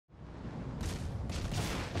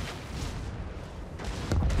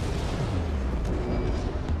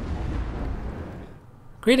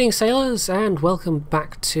Greetings sailors and welcome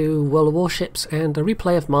back to World of Warships and a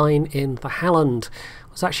replay of mine in the Halland.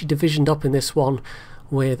 I was actually divisioned up in this one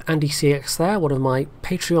with Andy CX there, one of my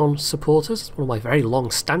Patreon supporters, one of my very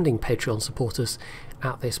long-standing Patreon supporters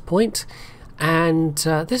at this point. And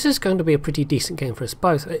this is going to be a pretty decent game for us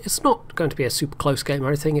both. It's not going to be a super close game or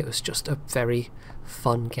anything, it was just a very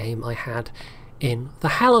fun game I had in the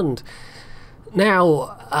Halland.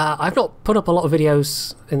 Now, I've not put up a lot of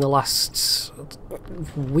videos in the last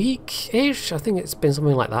week-ish, I think it's been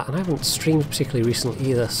something like that, and I haven't streamed particularly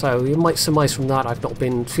recently either, so you might surmise from that I've not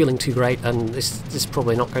been feeling too great, and this is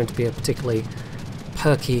probably not going to be a particularly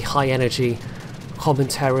perky, high-energy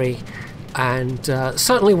commentary, and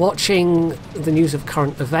certainly watching the news of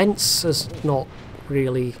current events has not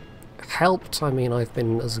really helped. I mean, I've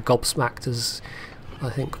been as gobsmacked as I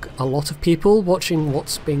think a lot of people watching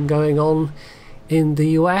what's been going on in the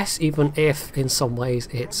US, even if in some ways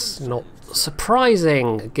it's not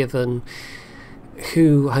surprising given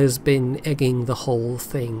who has been egging the whole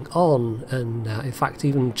thing on. And in fact,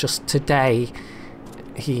 even just today,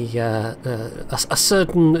 a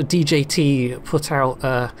certain DJT put out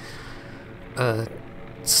a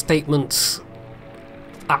statement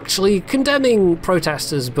actually condemning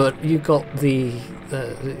protesters, but you got the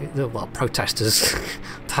well, protesters,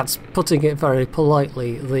 that's putting it very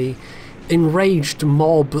politely, the enraged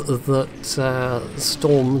mob that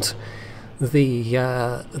stormed the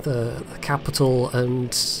Capitol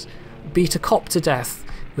and beat a cop to death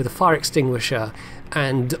with a fire extinguisher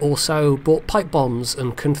and also bought pipe bombs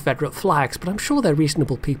and Confederate flags, but I'm sure they're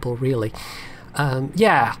reasonable people, really. He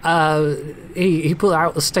put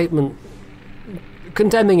out a statement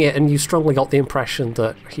condemning it, and you strongly got the impression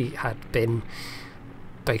that he had been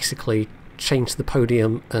basically chained to the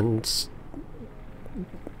podium and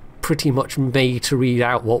pretty much made to read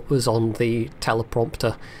out what was on the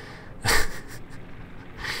teleprompter,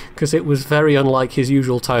 because it was very unlike his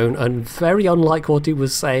usual tone and very unlike what he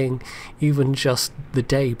was saying even just the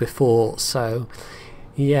day before. So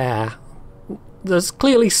yeah, there's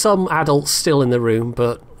clearly some adults still in the room,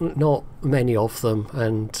 but not many of them,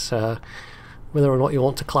 and whether or not you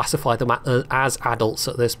want to classify them as adults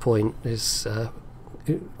at this point is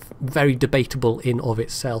very debatable in of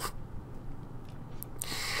itself.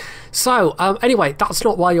 So anyway, that's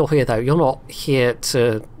not why you're here though. You're not here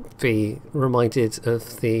to be reminded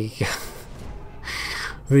of the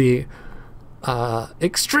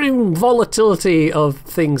extreme volatility of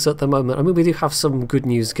things at the moment. I mean, we do have some good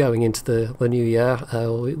news going into the new year.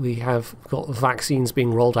 We have got vaccines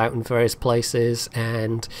being rolled out in various places,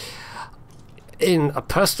 and in a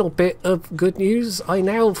personal bit of good news, I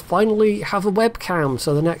now finally have a webcam,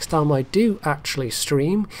 so the next time I do actually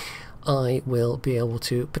stream, I will be able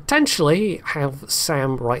to potentially have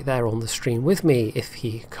Sam right there on the stream with me if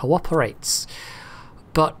he cooperates.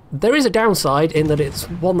 But there is a downside in that it's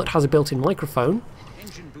one that has a built-in microphone,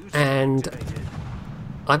 and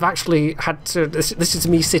I've actually had to... This is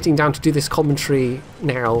me sitting down to do this commentary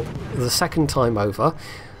now the second time over,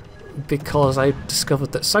 because I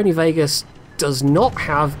discovered that Sony Vegas does not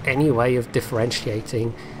have any way of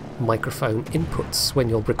differentiating microphone inputs when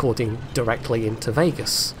you're recording directly into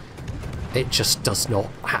Vegas. It just does not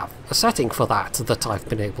have a setting for that I've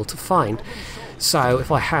been able to find. So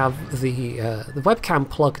if I have the webcam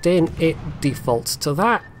plugged in, it defaults to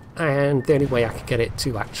that, and the only way I can get it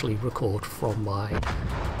to actually record from my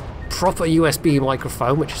proper USB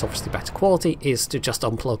microphone, which is obviously better quality, is to just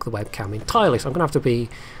unplug the webcam entirely. So I'm going to have to be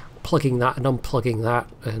plugging that and unplugging that,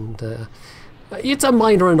 and it's a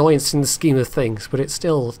minor annoyance in the scheme of things, but it's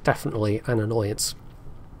still definitely an annoyance.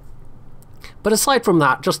 But aside from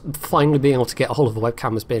that, just finally being able to get a hold of the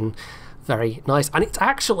webcam has been very nice. And it's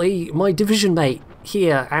actually my division mate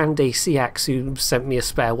here, Andy CX, who sent me a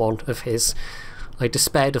spare one of his. I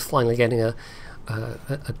despaired of finally getting a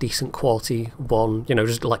decent quality one, you know,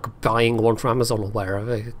 just like buying one from Amazon or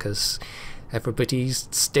wherever, because everybody's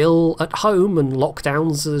still at home and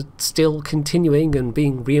lockdowns are still continuing and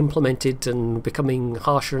being re-implemented and becoming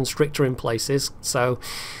harsher and stricter in places. So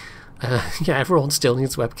yeah, everyone still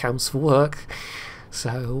needs webcams for work.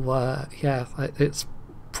 So yeah, it's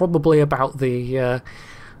probably about the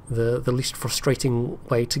least frustrating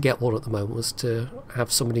way to get one at the moment was to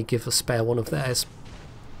have somebody give a spare one of theirs.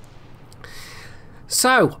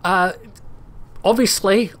 So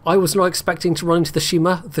obviously I was not expecting to run into the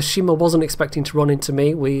Shima. The Shima wasn't expecting to run into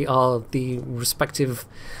me. We are the respective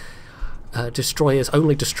destroyers,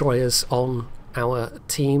 only destroyers on our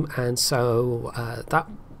team, and so that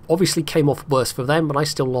obviously came off worse for them, but I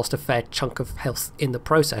still lost a fair chunk of health in the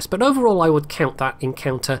process. But overall I would count that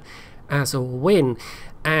encounter as a win.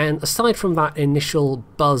 And aside from that initial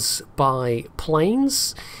buzz by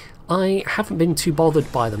planes, I haven't been too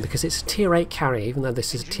bothered by them because it's a tier 8 carrier, even though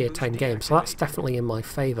this is a tier 10 game, so that's definitely in my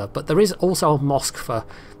favour. But there is also a mosque for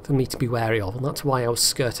me to be wary of, and that's why I was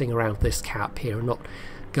skirting around this cap here and not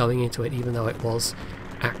going into it, even though it was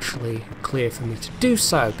actually clear for me to do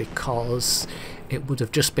so, because it would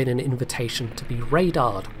have just been an invitation to be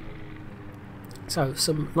radared. So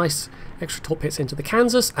some nice extra top hits into the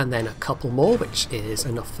Kansas, and then a couple more, which is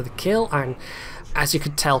enough for the kill. And as you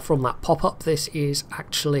could tell from that pop-up, this is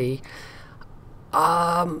actually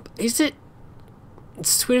is it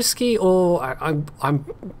Swirsky, or I'm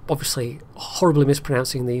obviously horribly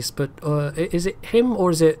mispronouncing these, but is it him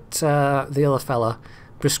or is it the other fella,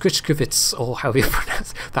 Briskrichkovitz, or however you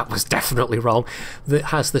pronounce that was definitely wrong, that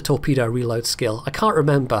has the torpedo reload skill? I can't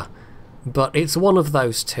remember, but it's one of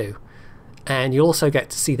those two. And you also get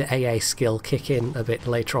to see the AA skill kick in a bit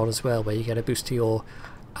later on as well, where you get a boost to your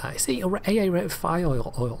is it your AA rate of fire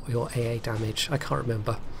or your AA damage? I can't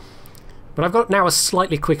remember. But I've got now a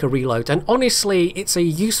slightly quicker reload, and honestly it's a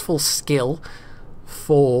useful skill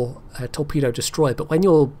for a torpedo destroyer, but when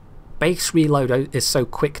your base reload is so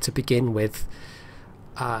quick to begin with,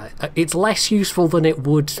 it's less useful than it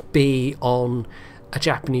would be on a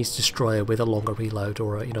Japanese destroyer with a longer reload,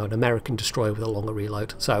 or an American destroyer with a longer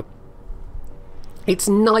reload. So it's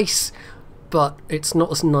nice, but it's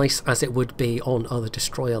not as nice as it would be on other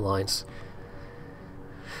destroyer lines.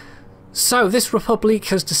 So this Republic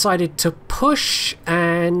has decided to push,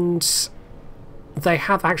 and they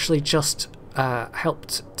have actually just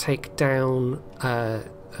helped take down a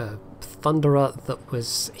Thunderer that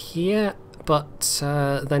was here, but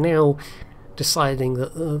they're now deciding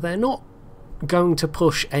that they're not going to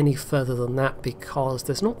push any further than that, because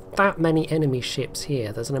there's not that many enemy ships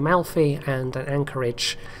here. There's an Amalfi and an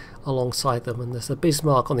Anchorage alongside them, and there's a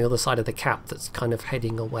Bismarck on the other side of the cap that's kind of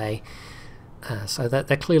heading away. So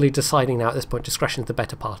they're clearly deciding now at this point discretion is the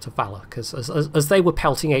better part of valour, because as they were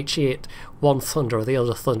pelting HE at one Thunderer, the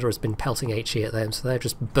other Thunderer has been pelting HE at them, so they're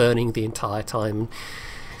just burning the entire time.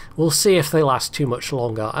 We'll see if they last too much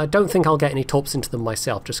longer. I don't think I'll get any torps into them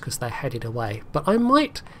myself just because they're headed away, but I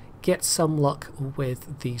might get some luck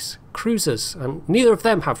with these cruisers, and neither of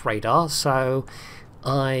them have radar, so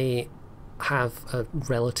I have a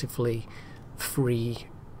relatively free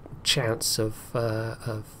chance of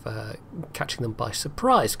catching them by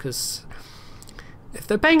surprise, because if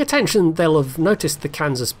they're paying attention they'll have noticed the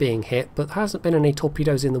Kansas being hit, but there hasn't been any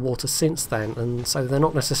torpedoes in the water since then, and so they're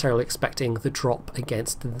not necessarily expecting the drop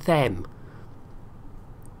against them.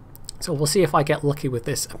 So we'll see if I get lucky with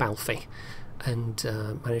this Amalfi and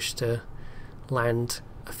manage to land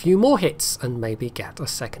a few more hits and maybe get a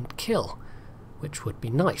second kill, which would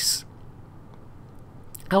be nice.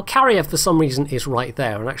 Our carrier for some reason is right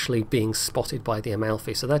there and actually being spotted by the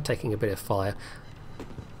Amalfi, so they're taking a bit of fire.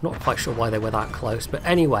 Not quite sure why they were that close, but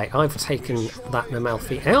anyway, I've taken that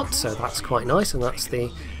Amalfi out, so that's quite nice, and that's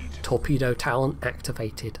the torpedo talent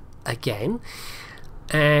activated again.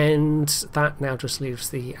 And that now just leaves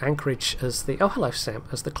the Anchorage as the, oh hello Sam,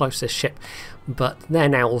 as the closest ship, but they're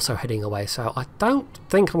now also heading away, so I don't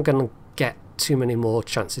think I'm going to get too many more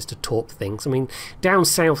chances to torp things. I mean, down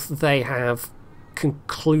south they have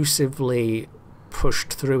conclusively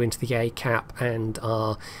pushed through into the A cap and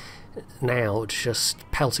are now just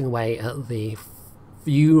pelting away at the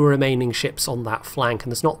few remaining ships on that flank,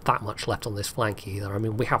 and there's not that much left on this flank either. I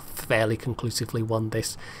mean, we have fairly conclusively won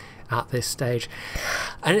this at this stage,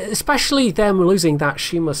 and especially them losing that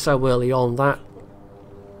Shima so early on, that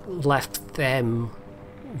left them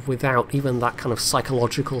without even that kind of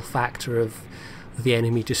psychological factor of the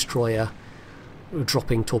enemy destroyer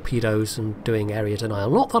dropping torpedoes and doing area denial.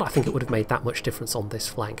 Not that I think it would have made that much difference on this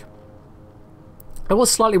flank. I was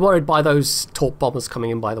slightly worried by those torp bombers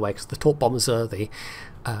coming in, by the way, because the torp bombers are the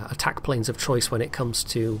attack planes of choice when it comes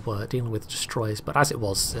to dealing with destroyers, but as it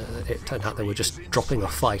was, it turned out they were just dropping a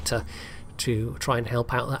fighter to try and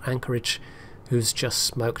help out that Anchorage who's just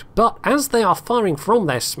smoked. But as they are firing from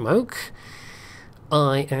their smoke,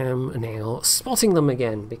 I am now spotting them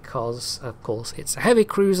again, because of course it's a heavy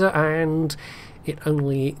cruiser and it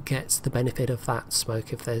only gets the benefit of that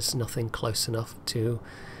smoke if there's nothing close enough to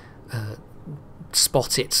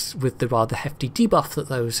spot it with the rather hefty debuff that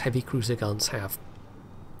those heavy cruiser guns have.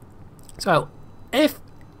 So if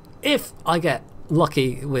I get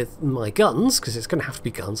lucky with my guns, because it's going to have to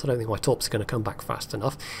be guns, I don't think my torps are going to come back fast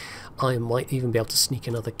enough, I might even be able to sneak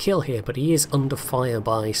another kill here, but he is under fire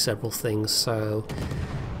by several things, so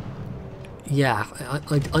yeah,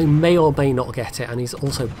 I may or may not get it, and he's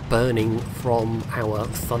also burning from our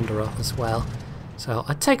Thunderer as well, So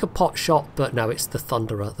I'd take a pot shot, but no, it's the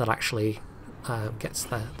Thunderer that actually gets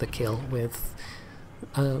the kill with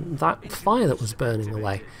that fire that was burning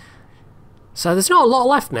away. So there's not a lot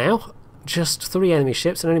left now. Just 3 enemy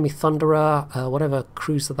ships, an enemy Thunderer, whatever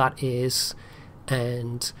cruiser that is,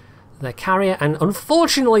 and their carrier. And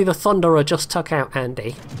unfortunately, the Thunderer just took out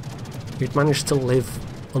Andy, who'd managed to live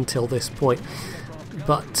until this point.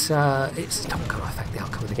 But it's not going to affect the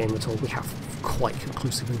outcome of the game at all. We have quite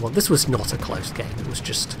conclusively won. This was not a close game. It was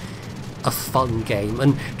just a fun game.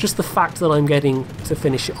 And just the fact that I'm getting to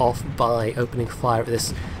finish it off by opening fire at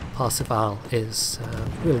this Parseval is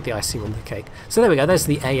really the icing on the cake. So there we go, there's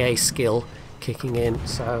the AA skill kicking in.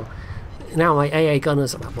 So now my AA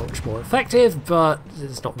gunners are much more effective, but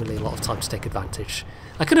there's not really a lot of time to take advantage.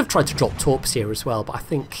 I could have tried to drop torps here as well, but I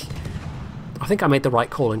think I made the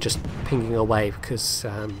right call in just pinging away, because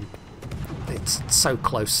it's so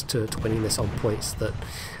close to winning this on points that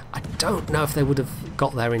I don't know if they would have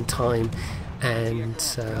got there in time. And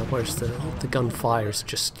whereas the gunfire is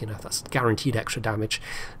just, you know, that's guaranteed extra damage.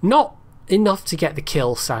 Not enough to get the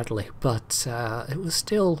kill, sadly, but it was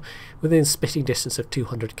still within spitting distance of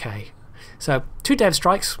 200k. So 2 dev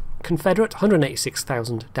strikes, Confederate,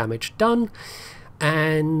 186,000 damage done,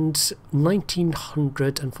 and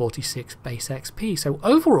 1946 base XP. So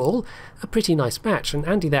overall, a pretty nice match. And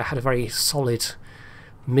Andy there had a very solid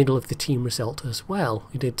middle of the team result as well.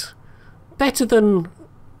 He did better than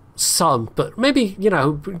some, but maybe, you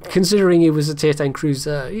know, considering he was a tier 10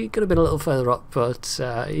 cruiser, he could have been a little further up. But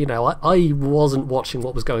you know, I wasn't watching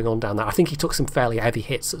what was going on down there. I think he took some fairly heavy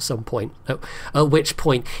hits at some point, at which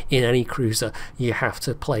point in any cruiser you have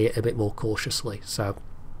to play it a bit more cautiously. So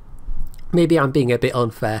maybe I'm being a bit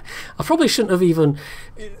unfair. I probably shouldn't have even,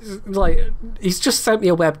 like, he's just sent me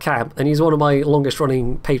a webcam and he's one of my longest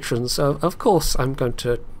running patrons, so of course I'm going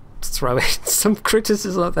to throw in some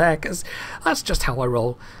criticism there, because that's just how I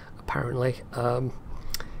roll, apparently.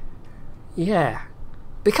 Yeah,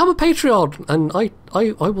 become a Patreon and I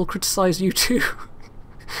will criticise you too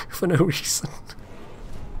for no reason.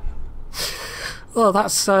 Well,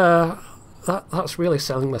 that's really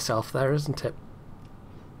selling myself there, isn't it?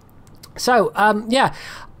 So yeah,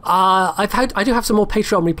 I do have some more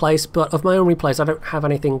Patreon replays, but of my own replays I don't have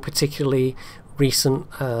anything particularly recent.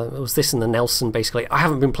 It was this and the Nelson, basically. I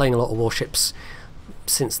haven't been playing a lot of warships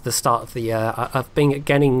since the start of the year. I've been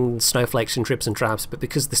getting snowflakes and dribs and drabs, but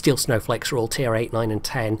because the steel snowflakes are all tier 8, 9 and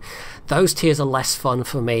 10, those tiers are less fun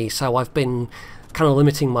for me, so I've been kind of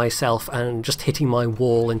limiting myself and just hitting my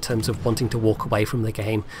wall in terms of wanting to walk away from the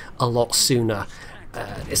game a lot sooner,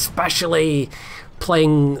 especially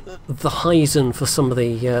playing the Heisen for some of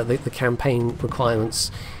the campaign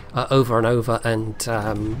requirements over and over,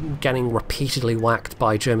 and getting repeatedly whacked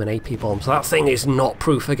by German AP bombs. That thing is not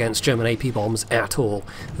proof against German AP bombs at all.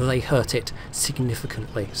 They hurt it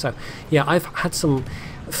significantly. So yeah, I've had some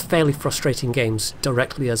fairly frustrating games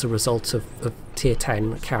directly as a result of tier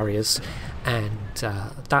 10 carriers, and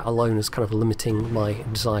that alone is kind of limiting my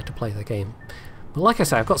desire to play the game. But like I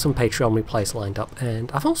say, I've got some Patreon replays lined up,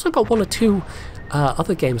 and I've also got 1 or 2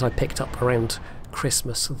 other games I picked up around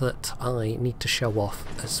Christmas that I need to show off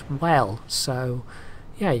as well. So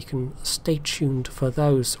yeah, you can stay tuned for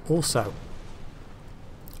those also.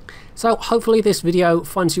 So hopefully this video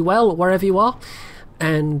finds you well wherever you are,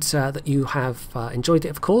 and that you have enjoyed it,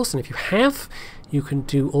 of course. And if you have, you can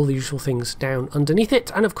do all the usual things down underneath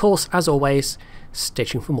it. And of course, as always, stay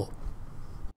tuned for more.